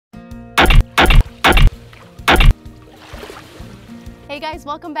Hey guys,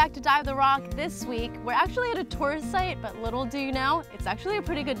 welcome back to Dive the Rock. This week, we're actually at a tourist site, but little do you know, it's actually a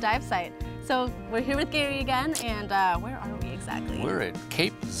pretty good dive site. So we're here with Gary again, and where are we exactly? We're at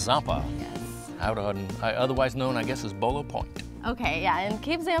Cape Zanpa. Yes. Out on, otherwise known, I guess, as Bolo Point. Okay, yeah, and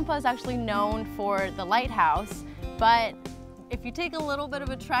Cape Zanpa is actually known for the lighthouse, but if you take a little bit of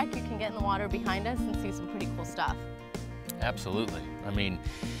a trek, you can get in the water behind us and see some pretty cool stuff. Absolutely. I mean,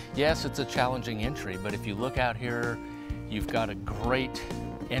 yes, it's a challenging entry, but if you look out here, you've got a great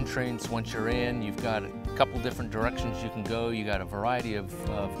entrance once you're in. You've got a couple different directions you can go. You got a variety of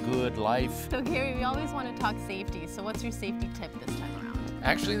good life. So Gary, we always want to talk safety. So what's your safety tip this time around?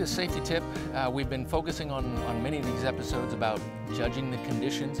 Actually, the safety tip, we've been focusing on many of these episodes about judging the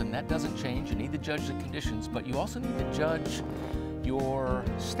conditions, and that doesn't change. You need to judge the conditions, but you also need to judge your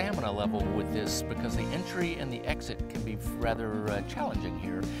stamina level with this, because the entry and the exit can be rather challenging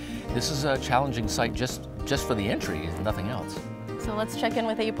here. This is a challenging site just for the entry, nothing else. So let's check in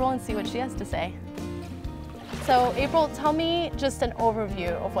with April and see what she has to say. So April, tell me just an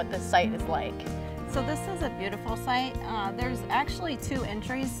overview of what this site is like. So this is a beautiful site. There's actually two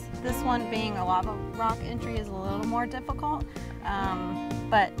entries. This one being a lava rock entry is a little more difficult,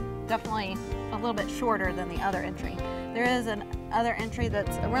 but definitely a little bit shorter than the other entry. There is another entry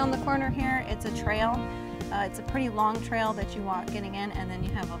that's around the corner here. It's a trail. It's a pretty long trail that you walk getting in, and then you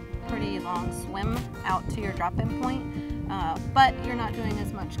have a pretty long swim out to your drop-in point. But you're not doing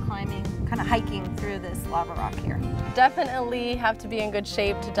as much climbing, kind of hiking through this lava rock here. Definitely have to be in good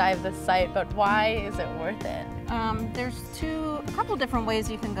shape to dive this site, but why is it worth it? There's a couple different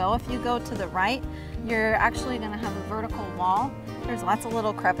ways you can go. If you go to the right, you're actually going to have a vertical wall. There's lots of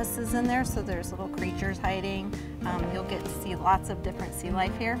little crevices in there, so there's little creatures hiding. You'll get to see lots of different sea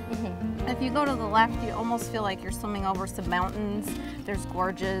life here. If you go to the left, you almost feel like you're swimming over some mountains. There's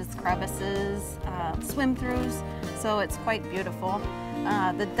gorges, crevices, swim-throughs, so it's quite beautiful.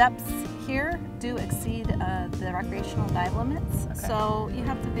 The depths here do exceed the recreational dive limits, so you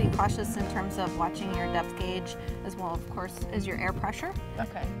have to be cautious in terms of watching your depth gauge, as well, of course, as your air pressure.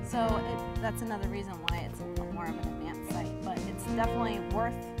 Okay. So that's another reason why it's a little more of an advanced site, but it's definitely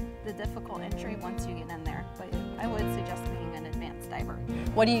worth the difficult entry once you get in there. But I would suggest being an advanced diver.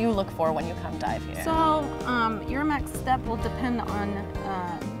 What do you look for when you come dive here? So your max step will depend on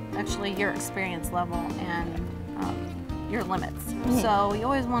actually your experience level and your limits. So you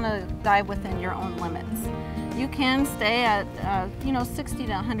always want to dive within your own limits. You can stay at 60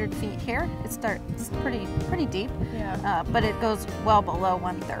 to 100 feet here. It's pretty deep, but it goes well below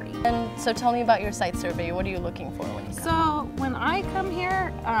 130. And so tell me about your site survey. What are you looking for when you come? So when I come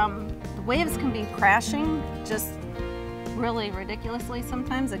here, the waves can be crashing just really ridiculously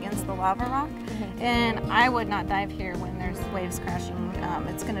sometimes against the lava rock, and I would not dive here when there's waves crashing.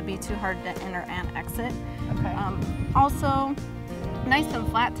 It's going to be too hard to enter and exit. Also, nice and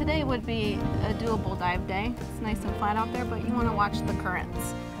flat today would be a doable dive day. It's nice and flat out there, but you want to watch the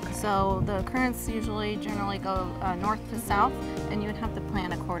currents. So the currents generally go north to south, and you would have to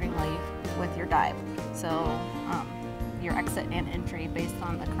plan accordingly with your dive. So your exit and entry based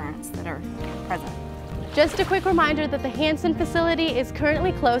on the currents that are present. Just a quick reminder that the Hansen facility is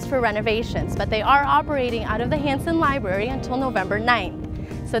currently closed for renovations, but they are operating out of the Hansen Library until November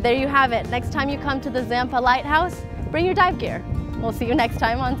 9th. So there you have it. Next time you come to the Zanpa Lighthouse, bring your dive gear. We'll see you next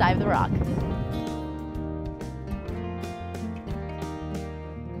time on Dive the Rock.